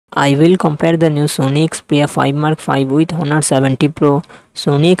I will compare the new Sony Xperia 5 Mark 5 with Honor 70 Pro.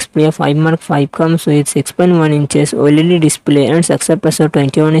 Sony Xperia 5 Mark 5 comes with 6.1 inches OLED display and success ratio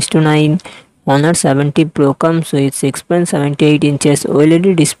 21:9. Honor 70 Pro comes with 6.78 inches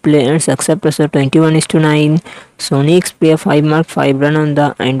OLED display and success ratio 21:9. Sony Xperia 5 Mark 5 run on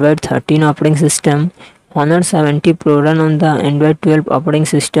the Android 13 operating system. Honor 70 Pro run on the Android 12 operating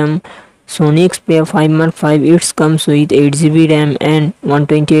system. Sony Xperia 5 Mark 5 it comes with 8GB RAM and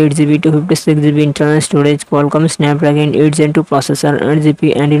 128GB to 56GB internal storage. Qualcomm Snapdragon 8 Gen 2 processor and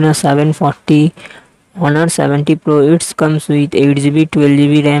GPU Adreno 740. Honor 70 Pro it comes with 8GB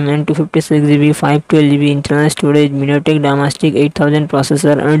 12GB RAM and 256GB 512GB internal storage. MediaTek Dimensity 8000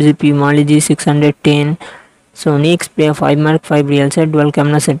 processor and GPU Mali G610. Sony Xperia 5 Mark 5 real set dual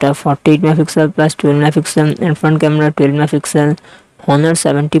camera setup 48 MP plus 12 MP and front camera 12 MP. Honor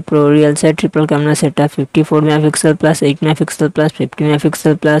 70 Pro real set triple camera setup 54 MP plus 8 MP plus 50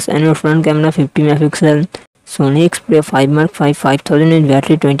 MP plus and your front camera 50 MP. Sony Xperia 5 Mark 5 5000 mAh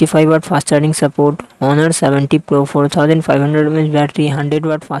battery 25W fast charging support. Honor 70 Pro 4500 mAh battery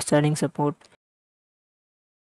 100W fast charging support.